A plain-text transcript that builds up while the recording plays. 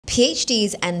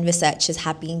PhDs and researchers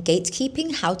have been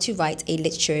gatekeeping how to write a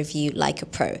literature review like a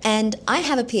pro. And I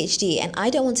have a PhD and I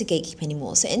don't want to gatekeep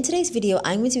anymore. So in today's video,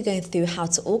 I'm going to be going through how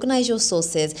to organize your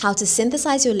sources, how to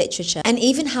synthesize your literature, and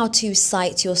even how to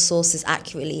cite your sources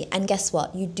accurately. And guess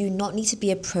what? You do not need to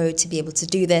be a pro to be able to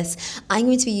do this. I'm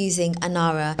going to be using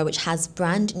Anara, which has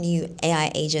brand new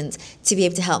AI agents to be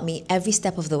able to help me every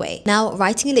step of the way. Now,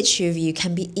 writing a literature review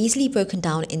can be easily broken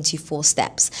down into 4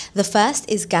 steps. The first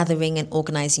is gathering and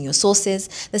organizing your sources.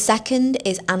 The second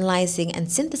is analyzing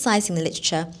and synthesizing the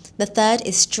literature. The third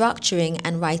is structuring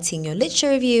and writing your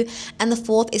literature review. And the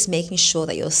fourth is making sure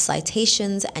that your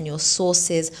citations and your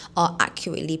sources are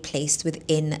accurately placed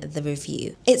within the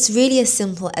review. It's really as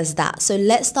simple as that. So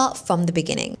let's start from the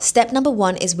beginning. Step number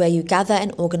 1 is where you gather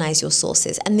and organize your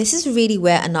sources. And this is really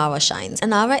where Anara shines.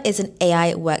 Anara is an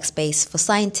AI workspace for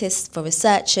scientists, for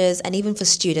researchers, and even for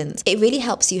students. It really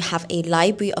helps you have a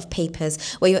library of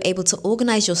papers where you're able to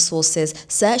organize your sources,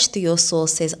 search through your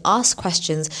sources, ask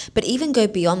questions, but even go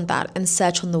beyond that and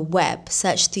search on the web,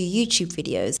 search through YouTube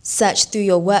videos, search through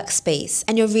your workspace,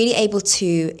 and you're really able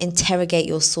to interrogate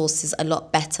your sources a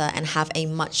lot better and have a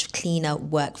much cleaner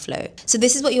workflow. So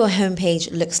this is what your homepage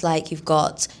looks like. You've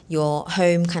got your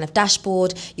home kind of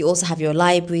dashboard, you also have your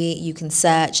library, you can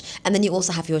search, and then you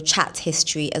also have your chat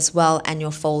history as well and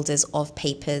your folders of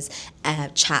papers,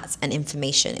 chats and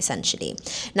information essentially.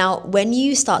 Now, when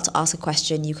you start to ask a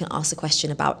question, you can ask a question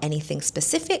about anything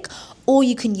specific, or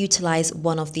you can utilize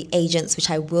one of the agents, which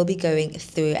I will be going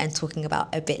through and talking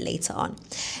about a bit later on.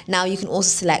 Now, you can also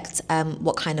select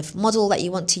what kind of model that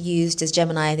you want to use. There's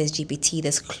Gemini, there's GPT,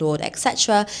 there's Claude,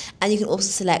 etc. And you can also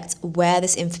select where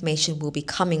this information will be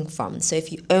coming from. So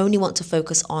if you only want to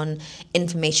focus on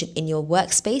information in your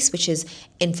workspace, which is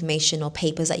information or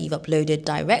papers that you've uploaded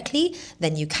directly,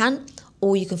 then you can,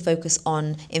 or you can focus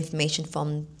on information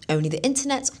from only the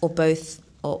internet or both,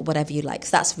 or whatever you like.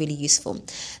 So that's really useful.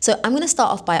 So I'm going to start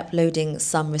off by uploading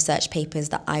some research papers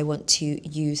that I want to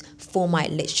use for my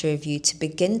literature review to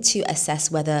begin to assess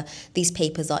whether these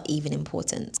papers are even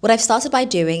important. What I've started by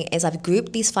doing is I've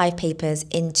grouped these 5 papers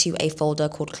into a folder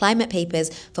called Climate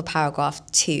Papers for paragraph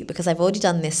 2, because I've already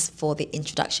done this for the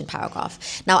introduction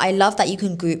paragraph. Now, I love that you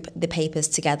can group the papers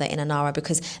together in Anara,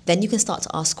 because then you can start to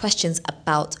ask questions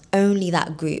about only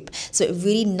that group. So it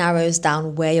really narrows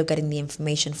down where you're getting the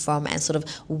information from and sort of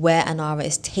where Anara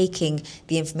is taking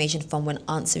the information from when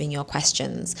answering your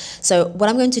questions. So what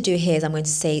I'm going to do here is I'm going to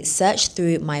say search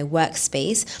through my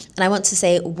workspace, and I want to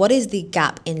say what is the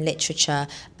gap in literature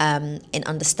in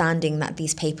understanding that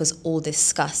these papers all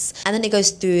discuss. And then it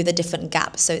goes through the different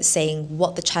gaps. So it's saying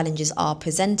what the challenges are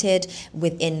presented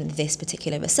within this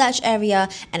particular research area,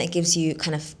 and it gives you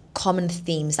kind of common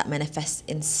themes that manifest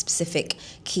in specific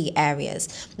key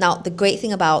areas. Now, the great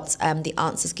thing about the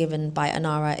answers given by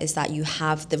Anara is that you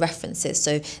have the references.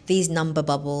 So these number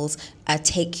bubbles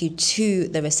take you to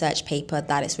the research paper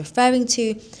that it's referring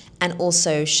to, and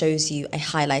also shows you a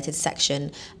highlighted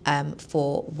section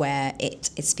for where it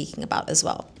is speaking about as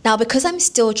well. Now, because I'm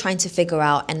still trying to figure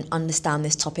out and understand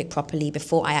this topic properly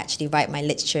before I actually write my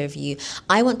literature review,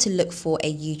 I want to look for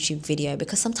a YouTube video,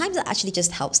 because sometimes it actually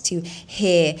just helps to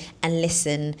hear and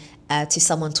listen to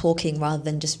someone talking rather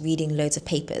than just reading loads of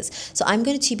papers. So I'm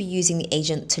going to be using the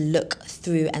agent to look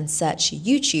through and search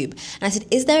YouTube. And I said,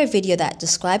 is there a video that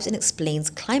describes and explains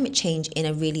climate change in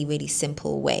a really, really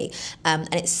simple way?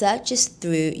 And it searches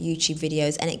through YouTube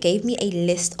videos, and it gave me a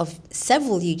list of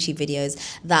several YouTube videos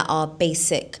that are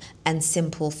basic and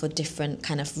simple for different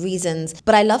kind of reasons.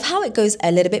 But I love how it goes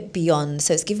a little bit beyond.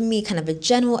 So it's giving me kind of a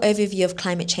general overview of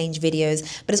climate change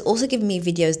videos, but it's also giving me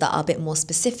videos that are a bit more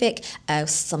specific,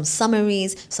 some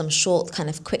summaries, some short kind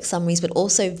of quick summaries, but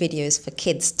also videos for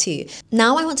kids too.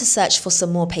 Now I want to search for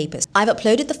some more papers. I've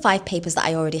uploaded the 5 papers that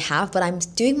I already have, but I'm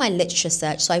doing my literature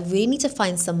search. So I really need to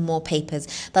find some more papers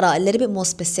that are a little bit more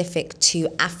specific to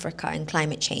Africa and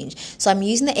climate change. So I'm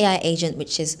using the AI agent,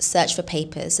 which is search for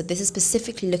papers. So this is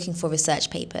specifically looking for research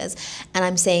papers, and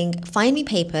I'm saying find me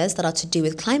papers that are to do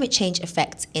with climate change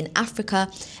effects in Africa,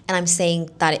 and I'm saying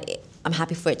that I'm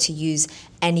happy for it to use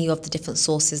any of the different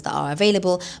sources that are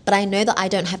available, but I know that I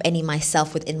don't have any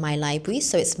myself within my library,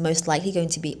 so it's most likely going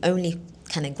to be only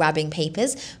kind of grabbing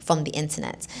papers from the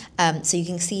internet. So you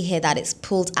can see here that it's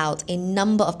pulled out a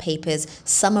number of papers,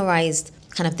 summarized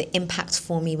kind of the impact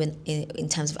for me in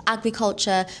terms of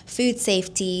agriculture, food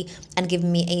safety, and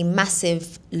given me a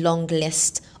massive long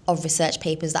list of research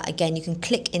papers that, again, you can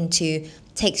click into,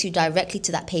 takes you directly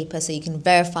to that paper, so you can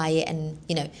verify it, and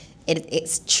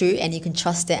it's true and you can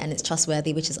trust it and it's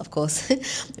trustworthy, which is of course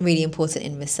really important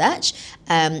in research.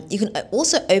 You can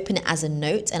also open it as a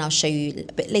note, and I'll show you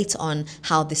a bit later on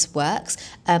how this works.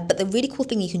 But the really cool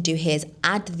thing you can do here is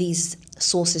add these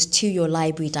sources to your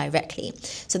library directly.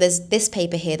 So there's this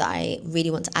paper here that I really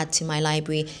want to add to my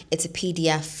library. It's a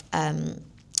PDF,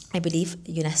 I believe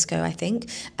UNESCO, I think,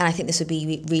 and I think this would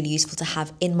be really useful to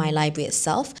have in my library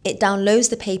itself. It downloads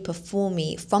the paper for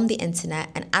me from the internet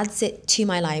and adds it to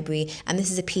my library, and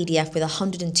this is a PDF with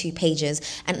 102 pages,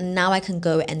 and now I can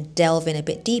go and delve in a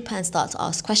bit deeper and start to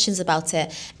ask questions about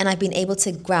it, and I've been able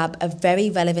to grab a very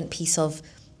relevant piece of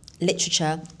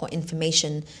literature or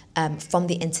information from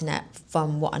the internet,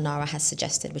 from what Anara has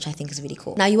suggested, which I think is really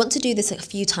cool. Now, you want to do this a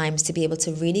few times to be able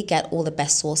to really get all the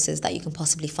best sources that you can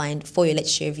possibly find for your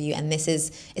literature review, and this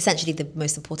is essentially the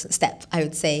most important step, I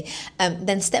would say.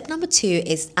 Then step number 2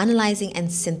 is analyzing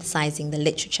and synthesizing the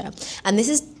literature, and this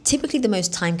is typically the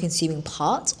most time-consuming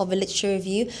part of a literature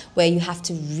review, where you have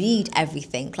to read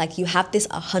everything. Like, you have this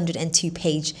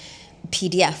 102-page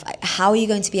PDF. How are you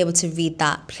going to be able to read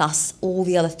that plus all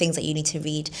the other things that you need to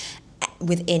read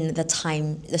within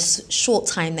the short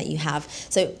time that you have?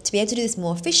 So to be able to do this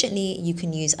more efficiently, you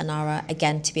can use Anara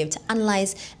again to be able to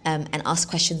analyze and ask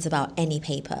questions about any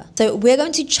paper. So we're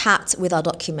going to chat with our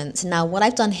documents. Now, what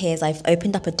I've done here is I've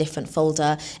opened up a different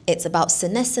folder. It's about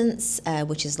senescence,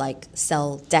 which is like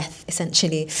cell death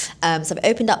essentially. So I've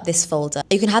opened up this folder.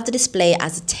 You can have the display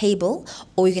as a table,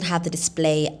 or you can have the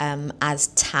display as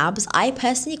tabs. I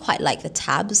personally quite like the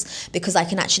tabs because I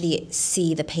can actually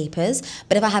see the papers,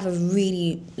 but if I have a really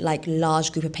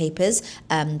large group of papers,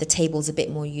 the table's a bit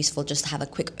more useful just to have a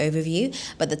quick overview.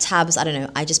 But the tabs, I don't know,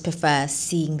 I just prefer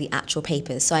seeing the actual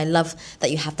papers. So I love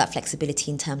that you have that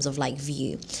flexibility in terms of like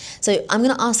view. So I'm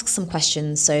going to ask some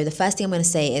questions. So the first thing I'm going to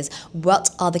say is, what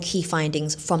are the key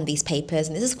findings from these papers?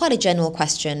 And this is quite a general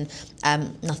question,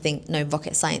 no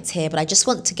rocket science here, but I just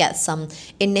want to get some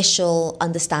initial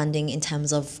understanding in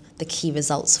terms of the key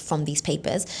results from these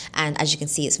papers. And as you can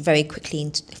see, it's very quickly,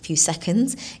 in a few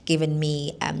seconds, given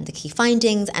me the key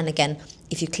findings. And again,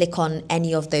 if you click on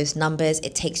any of those numbers,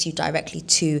 it takes you directly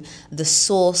to the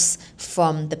source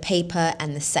from the paper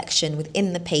and the section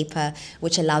within the paper,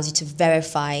 which allows you to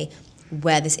verify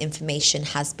where this information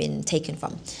has been taken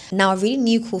from. Now, a really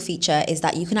new cool feature is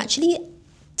that you can actually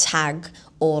tag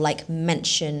or like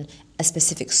mention a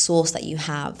specific source that you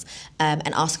have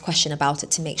and ask a question about it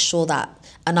to make sure that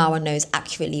Anara knows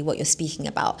accurately what you're speaking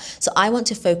about. So I want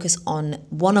to focus on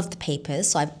one of the papers.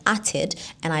 So I've added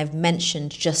and I've mentioned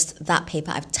just that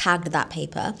paper. I've tagged that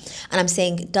paper and I'm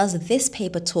saying, does this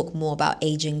paper talk more about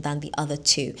aging than the other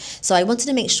two? So I wanted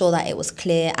to make sure that it was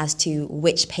clear as to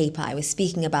which paper I was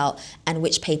speaking about and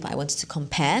which paper I wanted to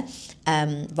compare,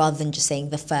 rather than just saying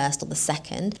the first or the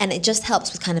second. And it just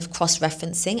helps with kind of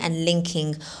cross-referencing and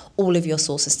linking all of your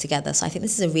sources together. So I think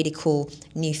this is a really cool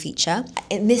new feature.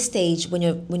 In this stage, when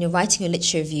you're writing your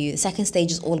literature review, the second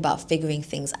stage is all about figuring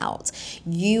things out.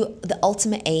 The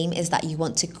ultimate aim is that you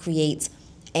want to create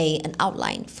an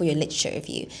outline for your literature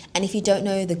review. And if you don't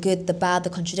know the good, the bad, the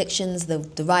contradictions,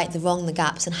 the right, the wrong, the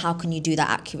gaps, and how can you do that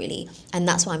accurately? And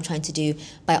that's what I'm trying to do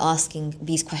by asking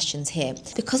these questions here.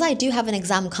 Because I do have an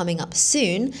exam coming up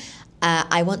soon,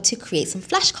 I want to create some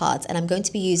flashcards, and I'm going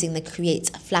to be using the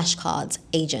Create Flashcards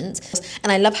agent.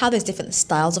 And I love how there's different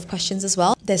styles of questions as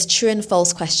well. There's true and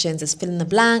false questions, there's fill in the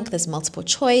blank, there's multiple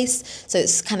choice. So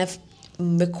it's kind of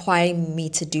requiring me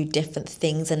to do different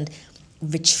things and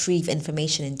retrieve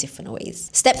information in different ways.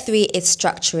 Step 3 is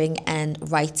structuring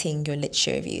and writing your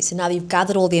literature review. So now that you've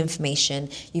gathered all the information,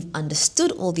 you've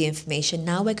understood all the information,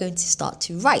 now we're going to start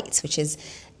to write, which is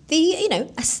a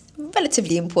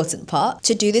relatively important part.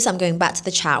 To do this, I'm going back to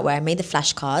the chat where I made the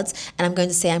flashcards, and I'm going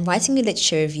to say, I'm writing a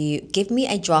literature review. Give me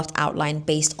a draft outline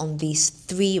based on these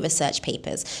 3 research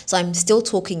papers. So I'm still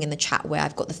talking in the chat where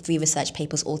I've got the 3 research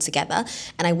papers all together,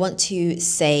 and I want to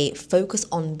say, focus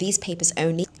on these papers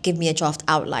only. Give me a draft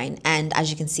outline. And as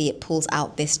you can see, it pulls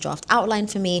out this draft outline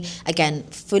for me. Again,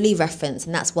 fully referenced.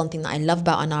 And that's one thing that I love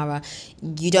about Anara.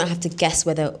 You don't have to guess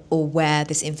whether or where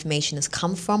this information has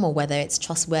come from, or whether it's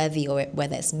trustworthy, or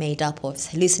whether it's made up, or if it's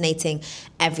hallucinating.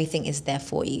 Everything is there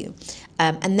for you.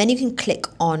 And then you can click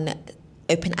on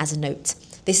Open as a Note.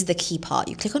 This is the key part.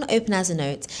 You click on Open as a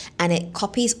Note and it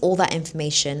copies all that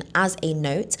information as a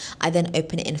note. I then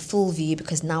open it in full view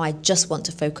because now I just want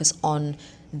to focus on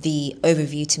the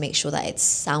overview to make sure that it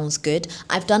sounds good.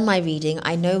 I've done my reading,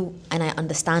 I know and I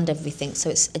understand everything, so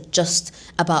it's just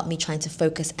about me trying to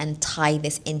focus and tie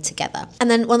this in together. And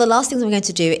then one of the last things I'm going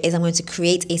to do is I'm going to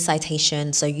create a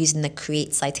citation. So using the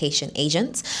create citation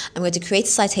agent, I'm going to create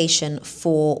a citation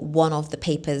for one of the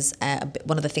papers,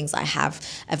 one of the things I have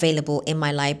available in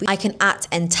my library. I can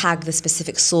and tag the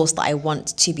specific source that I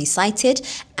want to be cited,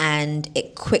 and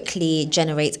it quickly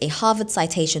generates a Harvard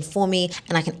citation for me,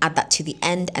 and I can add that to the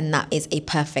end, and that is a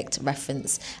perfect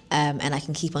reference, and I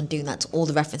can keep on doing that to all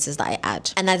the references that I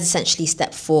add. And that's essentially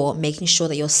step 4, making sure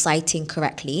that you're citing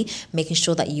correctly, making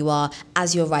sure that you are,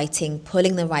 as you're writing,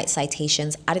 pulling the right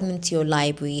citations, adding them to your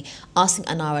library, asking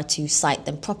Anara to cite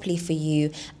them properly for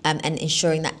you, and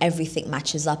ensuring that everything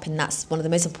matches up. And that's one of the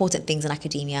most important things in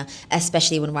academia,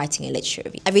 especially when writing a literature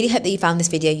review. I really hope that you found this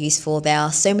video useful. There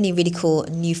are so many really cool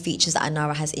new features that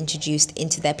Anara has introduced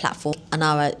into their platform.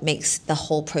 Anara makes the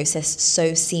whole process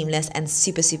so seamless and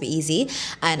super easy,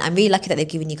 and I'm really lucky that they've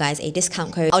given you guys a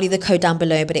discount code. I'll leave the code down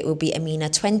below, but it will be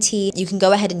Amina20. You can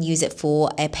go ahead and use it for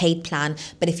a paid plan,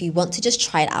 but if you want to just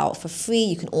try it out for free,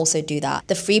 you can also do that.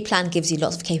 The free plan gives you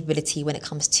lots of capability when it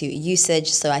comes to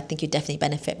usage, so I think you definitely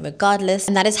benefit regardless.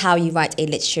 And that is how you write a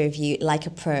literature review like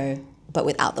a pro, but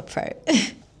without the pro.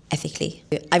 Ethically.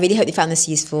 I really hope you found this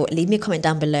useful. Leave me a comment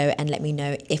down below and let me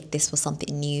know if this was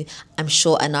something new. I'm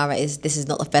sure this is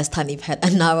not the first time you've heard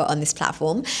Anara on this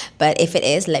platform, but if it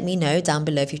is, let me know down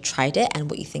below if you've tried it and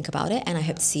what you think about it, and I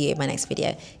hope to see you in my next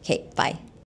video. Okay, bye.